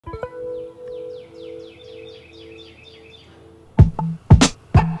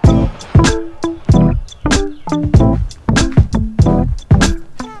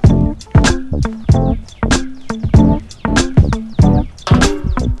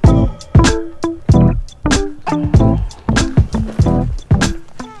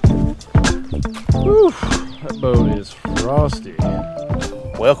Frosty.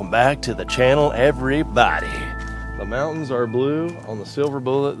 Welcome back to the channel, everybody. The mountains are blue on the Silver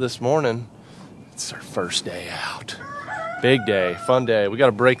Bullet this morning. It's our first day out. Big day, fun day. We got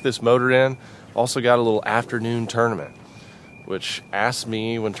to break this motor in. Also got a little afternoon tournament, which asked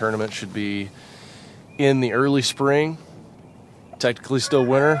me when tournament should be in the early spring, technically still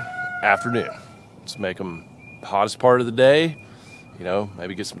winter, afternoon. Let's make them the hottest part of the day. You know,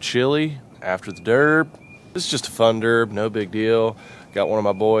 maybe get some chili after the derb. This is just a fun derb, no big deal. Got one of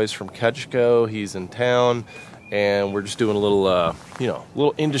my boys from Ketchico, he's in town, and we're just doing a little,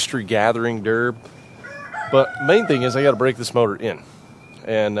 little industry gathering derb. But main thing is I got to break this motor in.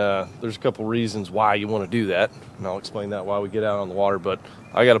 And there's a couple reasons why you want to do that, and I'll explain that while we get out on the water. But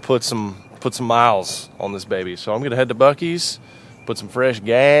I got to put some miles on this baby, so I'm gonna head to Buc-ee's, put some fresh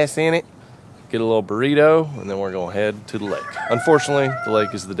gas in it, get a little burrito, and then we're gonna head to the lake. Unfortunately, the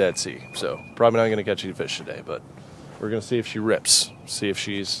lake is the Dead Sea, so probably not gonna catch any fish today, but we're gonna see if she rips, see if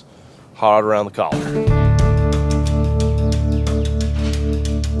she's hot around the collar.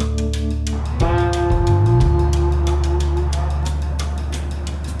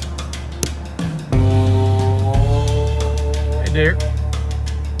 Hey, dear.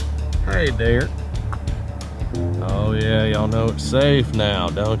 Hey, dear. Oh yeah, y'all know it's safe now,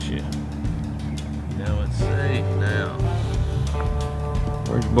 don't you? You know it's safe now.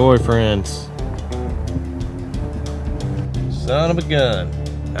 Where's your boyfriends? Son of a gun.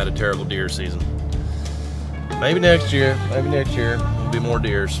 Had a terrible deer season. Maybe next year, there'll be more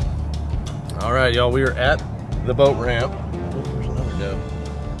deers. All right, y'all, we are at the boat ramp. Oh, there's another doe.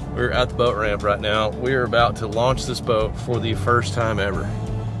 We're at the boat ramp right now. We are about to launch this boat for the first time ever.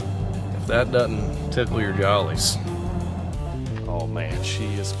 If that doesn't tickle your jollies. Oh man, she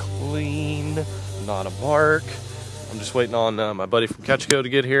is clean, not a mark. I'm just waiting on my buddy from Ketchico to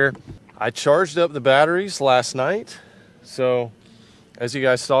get here. I charged up the batteries last night. So as you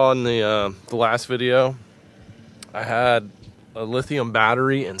guys saw in the last video, I had a lithium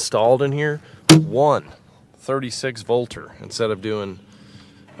battery installed in here. One 36 volter instead of doing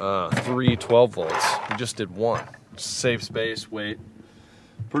 3 12 volts. We just did one. Save space, weight.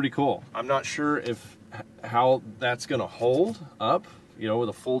 Pretty cool. I'm not sure how that's gonna hold up, with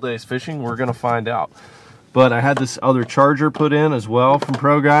a full day's fishing. We're gonna find out. But I had this other charger put in as well from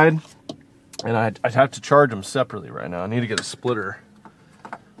ProGuide, and I'd have to charge them separately right now. I need to get a splitter,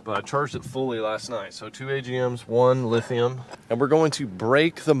 but I charged it fully last night. So 2 AGMs, 1 lithium, and we're going to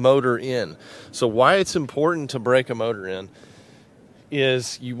break the motor in. So why it's important to break a motor in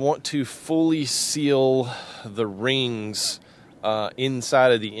is you want to fully seal the rings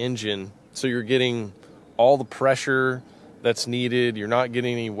inside of the engine, so you're getting all the pressure that's needed. You're not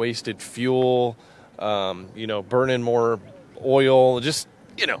getting any wasted fuel, burning more oil, just,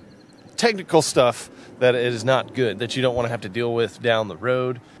 technical stuff that is not good, that you don't want to have to deal with down the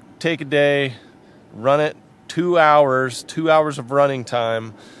road. Take a day, run it 2 hours, 2 hours of running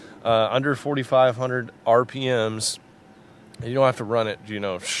time, under 4,500 RPMs. You don't have to run it,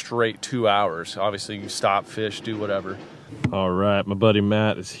 straight 2 hours. Obviously, you stop, fish, do whatever. All right, my buddy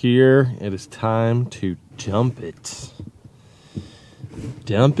Matt is here. It is time to dump it.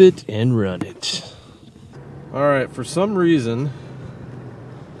 Dump it and run it. All right, for some reason,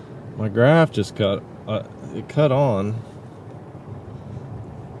 my graph just cut on.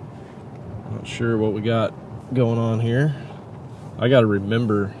 Not sure what we got going on here. I got to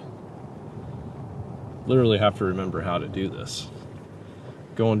literally have to remember how to do this.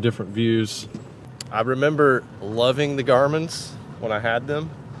 Go on different views. I remember loving the Garmin's when I had them,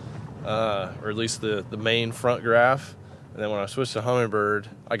 or at least the main front graph. And then when I switched to Humminbird,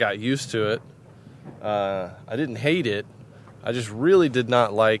 I got used to it. I didn't hate it. I just really did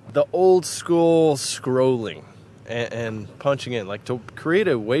not like the old school scrolling and punching in. Like, to create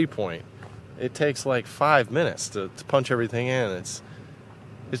a waypoint, it takes like 5 minutes to punch everything in. It's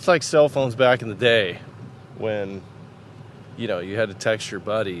like cell phones back in the day when, you had to text your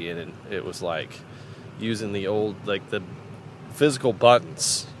buddy, and it was like using the old, like the physical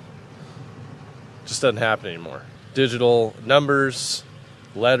buttons. Just doesn't happen anymore. Digital numbers,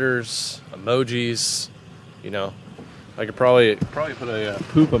 letters, emojis, I could probably put a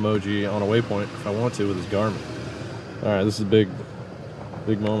poop emoji on a waypoint if I want to with this Garmin. All right, this is a big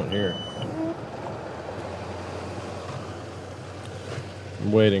moment here.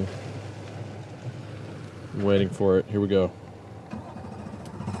 I'm waiting for it. Here we go.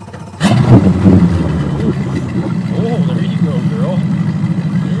 Oh, there you go, girl.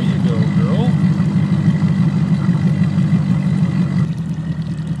 There you go, girl.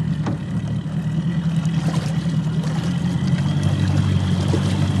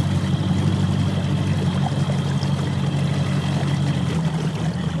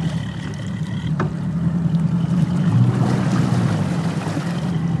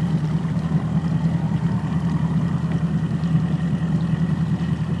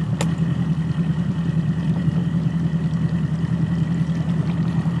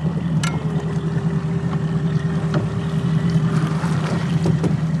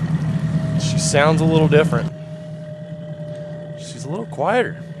 sounds a little different. She's a little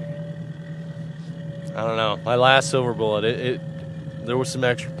quieter. I don't know. My last silver bullet, there was some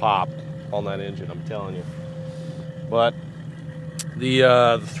extra pop on that engine, I'm telling you. But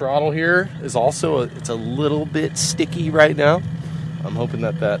the throttle here is also it's a little bit sticky right now. I'm hoping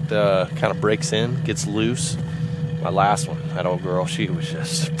that kind of breaks in, gets loose. My last one, that old girl, she was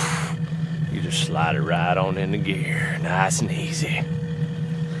just, you just slide it right on into gear, nice and easy.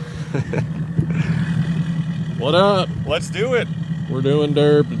 What up? Let's do it. We're doing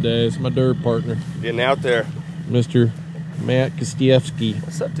derb today. It's my derb partner, Getting out there. Mr. Matt Kostiewski.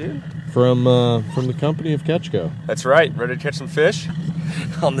 What's up, dude? From the company of Ketchko. That's right. Ready to catch some fish?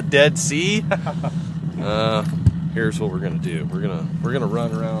 On the Dead Sea. Here's what we're gonna do. We're gonna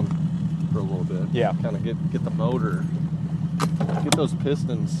run around for a little bit. Yeah. Kind of get the motor, get those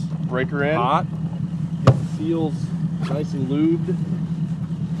pistons Breaker in. hot, get the seals nice and lubed,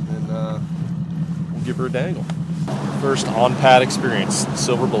 and we'll give her a dangle. First on-pad experience,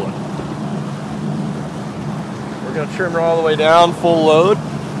 silver bullet. We're gonna trim her all the way down, full load.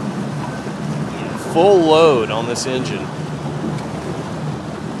 Full load on this engine.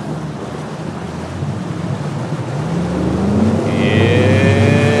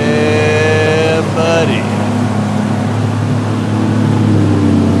 Yeah, buddy.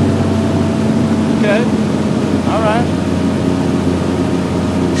 Okay. All right.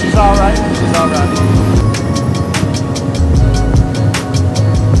 She's all right. She's all right.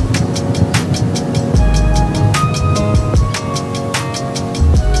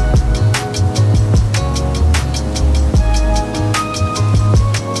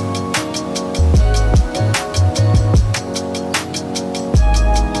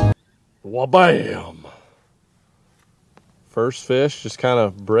 Bam! First fish, just kind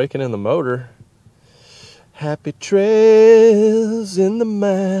of breaking in the motor. Happy trails in the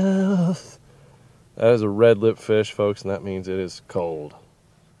mouth. That is a red lip fish, folks, and that means it is cold.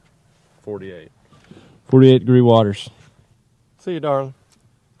 48 degree waters. See you, darling.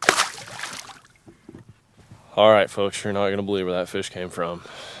 All right, folks, you're not gonna believe where that fish came from.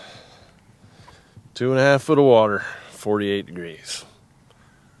 2.5 foot of water, 48 degrees.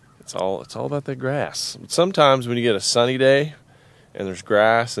 It's all about that grass. Sometimes when you get a sunny day and there's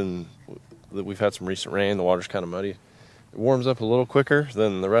grass and we've had some recent rain, the water's kind of muddy, it warms up a little quicker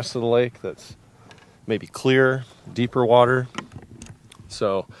than the rest of the lake that's maybe clear, deeper water.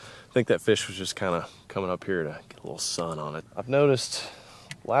 So I think that fish was just kind of coming up here to get a little sun on it. I've noticed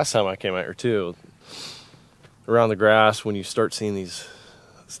last time I came out here too, around the grass, when you start seeing these,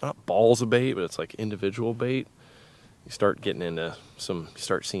 it's not balls of bait, but it's like individual bait. You start getting into you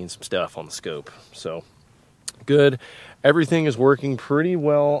start seeing some stuff on the scope. So good. Everything is working pretty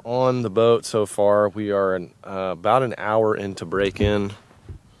well on the boat so far. We are about an hour into break-in.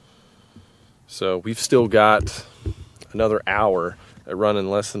 So we've still got another hour at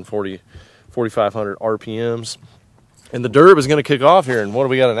running less than 4,500 RPMs. And the derb is going to kick off here. And what do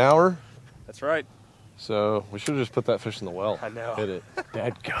we got, an hour? That's right. So we should have just put that fish in the well. I know. Hit it.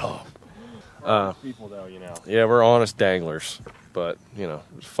 Dadgum. People though, you know. Yeah, we're honest danglers, but you know,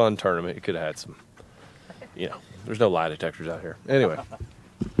 it was a fun tournament. You could have had some, you know, there's no lie detectors out here. Anyway,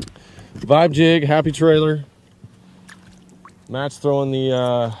 vibe jig, happy trailer. Matt's throwing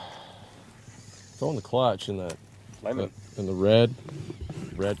the clutch in that Lemon. In the red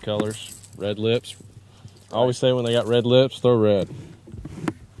colors, red lips. I always say when they got red lips, throw red.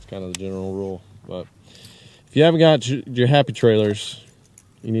 It's kind of the general rule. But if you haven't got your happy trailers,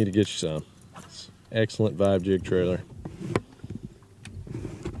 you need to get you some. Excellent vibe jig trailer.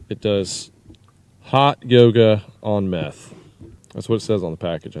 It does hot yoga on meth. That's what it says on the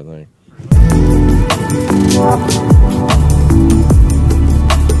package, I think.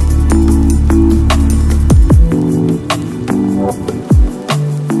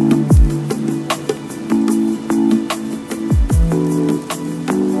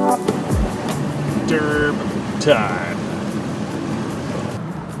 Derb time.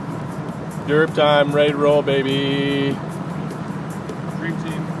 Derb time, ready to roll, baby. Dream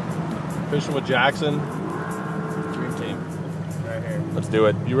team. Fishing with Jackson. Dream team. Right here. Let's do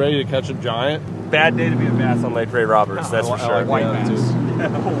it. You ready to catch a giant? Bad day to be a bass on Mercury Roberts, that's for sure. White bass.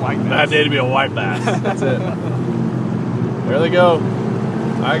 White bass. Bad day to be a white bass. That's it. There they go.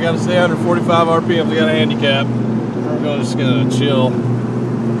 I gotta stay under 45 RPMs. I got a handicap. We're just gonna chill.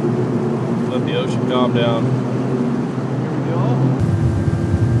 Let the ocean calm down. Here we go.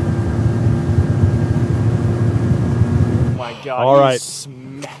 My God. All right.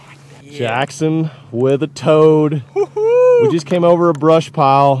 Jackson with a toad. We just came over a brush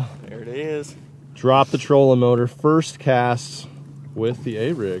pile. There it is. Dropped the trolling motor. First cast with the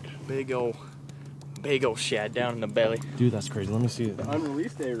A-rig. Big ol' Big old shad down in the belly. Dude, that's crazy. Let me see it. The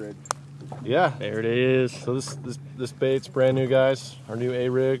unreleased A-rig. Yeah. There it is. So this bait's brand new, guys. Our new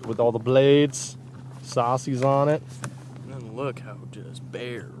A-rig with all the blades, saucies on it. And then look how just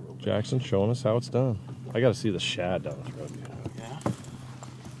bare. Jackson showing us how it's done. I got to see the shad down the throat. Yeah.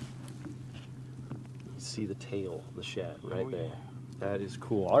 See the tail of the shad right there. That is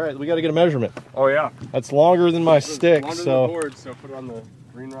cool. All right, we got to get a measurement. Oh yeah. That's longer than my stick, Longer so. than the board, so put it on the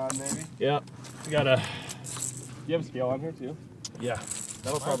green rod maybe. Yeah. We gotta. You have a scale on here too? Yeah.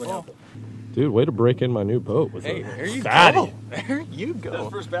 That'll probably help. Dude, way to break in my new boat with Hey, a there you fatty. go. There you Is that go.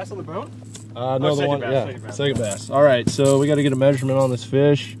 the first bass on the boat? No, the second one. bass, Yeah, second bass. second bass. All right, so we got to get a measurement on this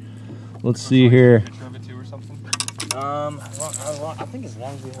fish. Let's see here. Picture of it too or something? I think as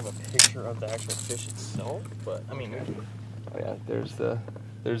long as we have a picture of the actual fish itself, but I mean, Oh yeah, there's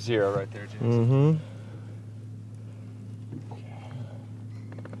 0 right there, James. Mm-hmm.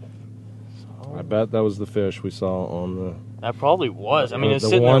 I bet that was the fish we saw on the. that probably was. I mean, it's the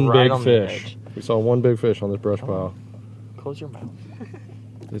sitting there one right big on fish. the edge. We saw one big fish on this brush pile. Close your mouth.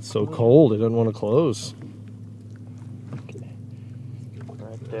 It's so cold, it doesn't want to close.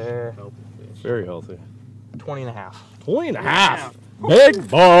 Right there. Very healthy. 20 and a half. 20 and a half. Big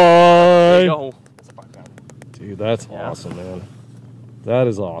There you boy. go. Dude, that's Yeah. awesome, man. That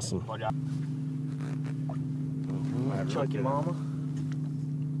is awesome. Chunky mama.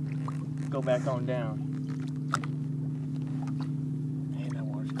 Go back on down. Man, that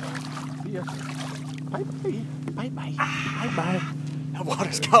water's cold. See ya. Bye-bye. Bye-bye. Bye-bye. That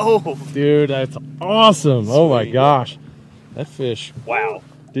water's cold. Dude, that's awesome. Oh my Sweet. gosh. That fish. Wow.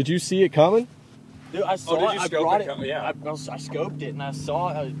 Did you see it coming? Dude, I saw did you it. I scope brought it? it. Yeah. I scoped it and I saw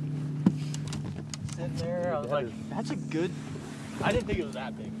it. I was sitting there. I was like, that's a good. I didn't think it was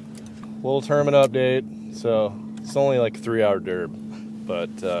that big. Little tournament update. So it's only like a 3-hour derb, but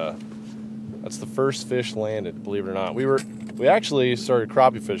that's the first fish landed. Believe it or not, we actually started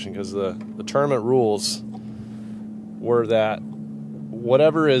crappie fishing because the tournament rules were that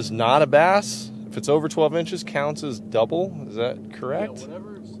whatever is not a bass, if it's over 12 inches, counts as double. Is that correct? Yeah,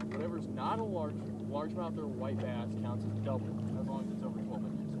 whatever's not a largemouth or white bass counts as double as long as it's over 12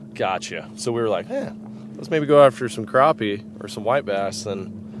 inches. Gotcha. So we were like, let's maybe go after some crappie or some white bass.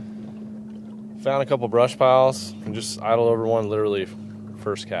 And found a couple brush piles and just idled over one literally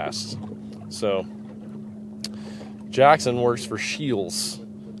first cast. So Jackson works for Shields,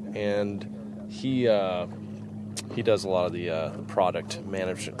 and he does a lot of the product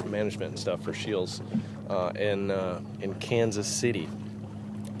management and stuff for Shields in Kansas City.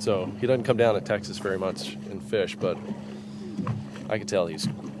 So he doesn't come down to Texas very much and fish, but I could tell he's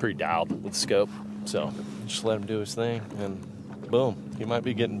pretty dialed with the scope. So just let him do his thing, and boom, he might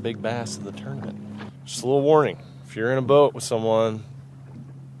be getting big bass in the tournament. Just a little warning: if you're in a boat with someone,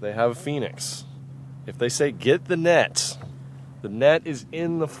 they have a Phoenix. If they say get the net is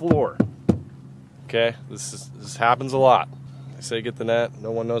in the floor. Okay, this happens a lot. They say get the net,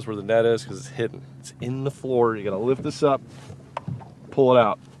 no one knows where the net is because it's hidden. It's in the floor. You gotta lift this up, pull it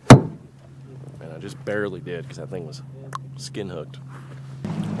out. Man, I just barely did because that thing was skin hooked.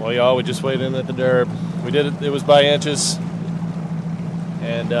 Well, y'all, we just weighed in at the derb. We did it. It was by inches,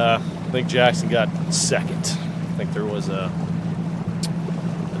 and I think Jackson got second. I think there was a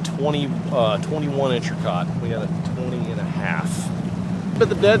 21 incher caught. We got a 20 and a half. But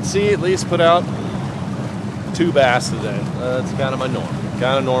the Dead Sea at least put out 2 bass today. That's kind of my norm.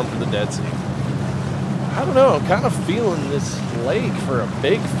 Kind of norm for the Dead Sea. I don't know. I'm kind of feeling this lake for a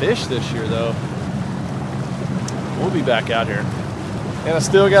big fish this year, though. We'll be back out here. And I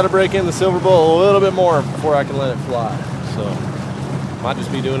still got to break in the silver bull a little bit more before I can let it fly. So, might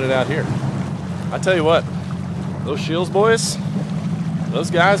just be doing it out here. I tell you what, those Shields boys,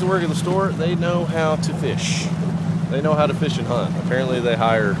 those guys that work in the store, they know how to fish. They know how to fish and hunt. Apparently they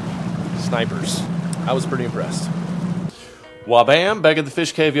hire snipers. I was pretty impressed. Well, bam, back at the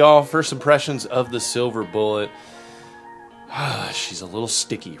fish cave, y'all. First impressions of the silver bullet. She's a little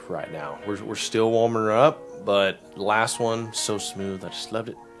sticky right now. We're still warming her up, but last one, so smooth. I just loved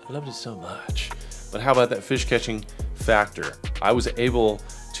it. I loved it so much. But how about that fish catching factor? I was able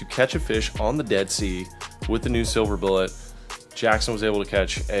to catch a fish on the Dead Sea with the new silver bullet. Jackson was able to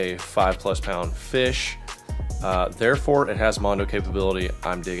catch a 5+ pound fish. Therefore, it has Mondo capability.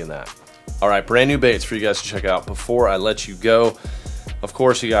 I'm digging that. All right, brand new baits for you guys to check out before I let you go. Of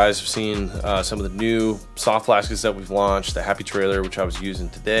course, you guys have seen some of the new soft plastics that we've launched, the Happy Trailer, which I was using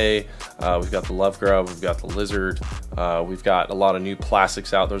today. We've got the Love Grub, we've got the Lizard. We've got a lot of new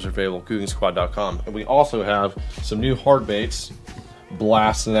plastics out. Those are available at GuggenSquad.com. And we also have some new hard baits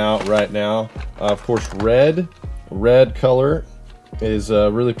blasting out right now. Of course, red color is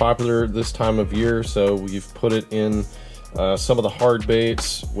really popular this time of year, so we've put it in some of the hard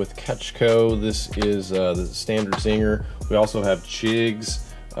baits with Catchco. This is the standard zinger. We also have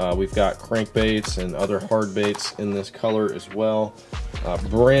jigs. We've got crankbaits and other hard baits in this color as well.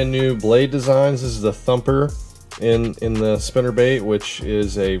 Brand new blade designs. This is the Thumper in the spinner bait, which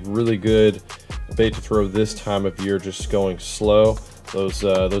is a really good bait to throw this time of year, just going slow.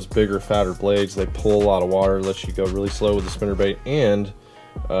 Those bigger, fatter blades, they pull a lot of water, lets you go really slow with the spinner bait, and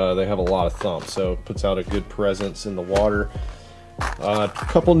they have a lot of thump, so it puts out a good presence in the water. A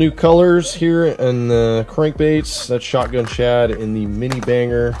couple new colors here in the crankbaits. That's Shotgun Shad in the mini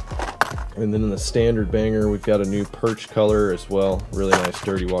banger, and then in the standard banger we've got a new perch color as well. Really nice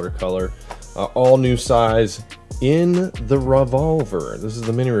dirty water color. All new size in the revolver. This is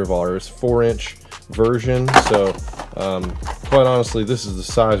the mini revolver. It's 4-inch version, so quite honestly, this is the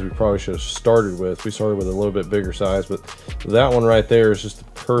size we probably should have started with. We started with a little bit bigger size, but that one right there is just the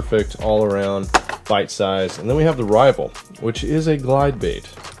perfect all-around bite size. And then we have the Rival, which is a glide bait.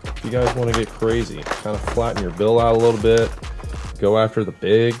 If you guys want to get crazy, kind of flatten your bill out a little bit, go after the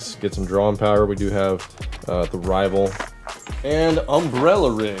bigs, get some drawing power, we do have the Rival. And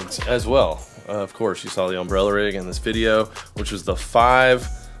umbrella rigs as well. Of course, you saw the umbrella rig in this video, which is the 5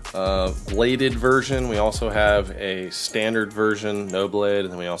 bladed version. We also have a standard version, no blade,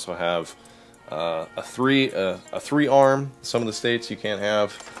 and then we also have a three arm. Some of the states you can't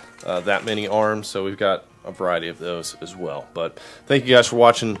have that many arms, so we've got a variety of those as well. But thank you guys for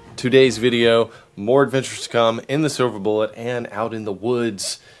watching today's video. More adventures to come in the Silver Bullet and out in the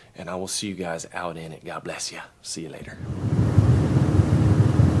woods, and I will see you guys out in it. God bless you. See you later.